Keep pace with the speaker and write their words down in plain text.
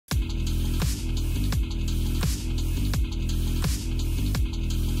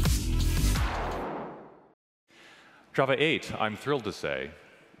Java 8, I'm thrilled to say,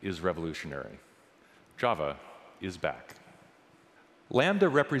 is revolutionary. Java is back. Lambda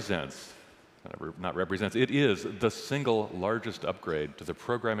represents, not represents, it is the single largest upgrade to the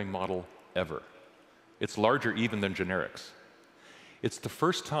programming model ever. It's larger even than generics. It's the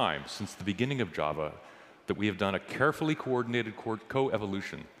first time since the beginning of Java that we have done a carefully coordinated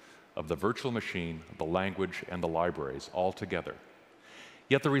co-evolution of the virtual machine, the language, and the libraries all together.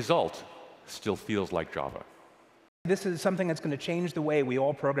 Yet the result still feels like Java. This is something that's going to change the way we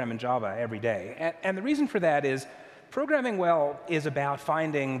all program in Java every day. And the reason for that is programming well is about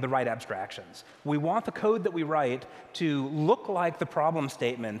finding the right abstractions. We want the code that we write to look like the problem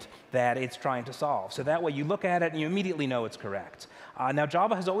statement that it's trying to solve. So that way you look at it and you immediately know it's correct. Now,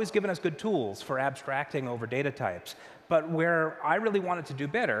 Java has always given us good tools for abstracting over data types. But where I really wanted to do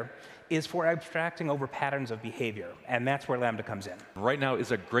better is for abstracting over patterns of behavior. And that's where Lambda comes in. Right now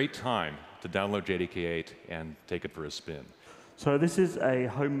is a great time to download JDK8 and take it for a spin. So this is a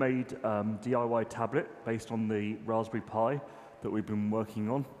homemade DIY tablet based on the Raspberry Pi that we've been working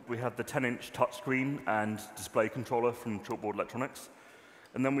on. We have the 10-inch touchscreen and display controller from Chalkboard Electronics.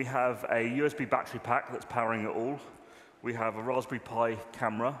 And then we have a USB battery pack that's powering it all. We have a Raspberry Pi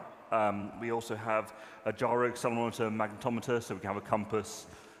camera. We also have a gyro accelerometer magnetometer, so we can have a compass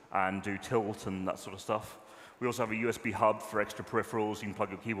and do tilt and that sort of stuff. We also have a USB hub for extra peripherals. You can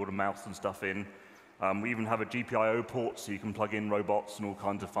plug your keyboard and mouse and stuff in. We even have a GPIO port, so you can plug in robots and all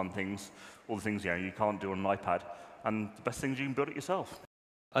kinds of fun things, all the things you can't do on an iPad. And the best thing is you can build it yourself.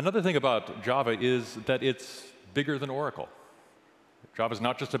 Another thing about Java is that it's bigger than Oracle. Java is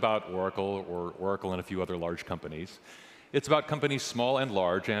not just about Oracle or Oracle and a few other large companies. It's about companies small and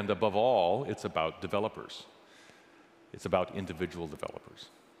large, and above all, it's about developers. It's about individual developers.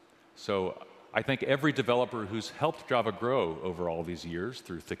 So I thank every developer who's helped Java grow over all these years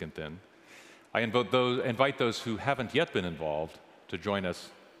through thick and thin. I invite those who haven't yet been involved to join us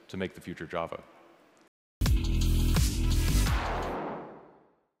to make the future Java.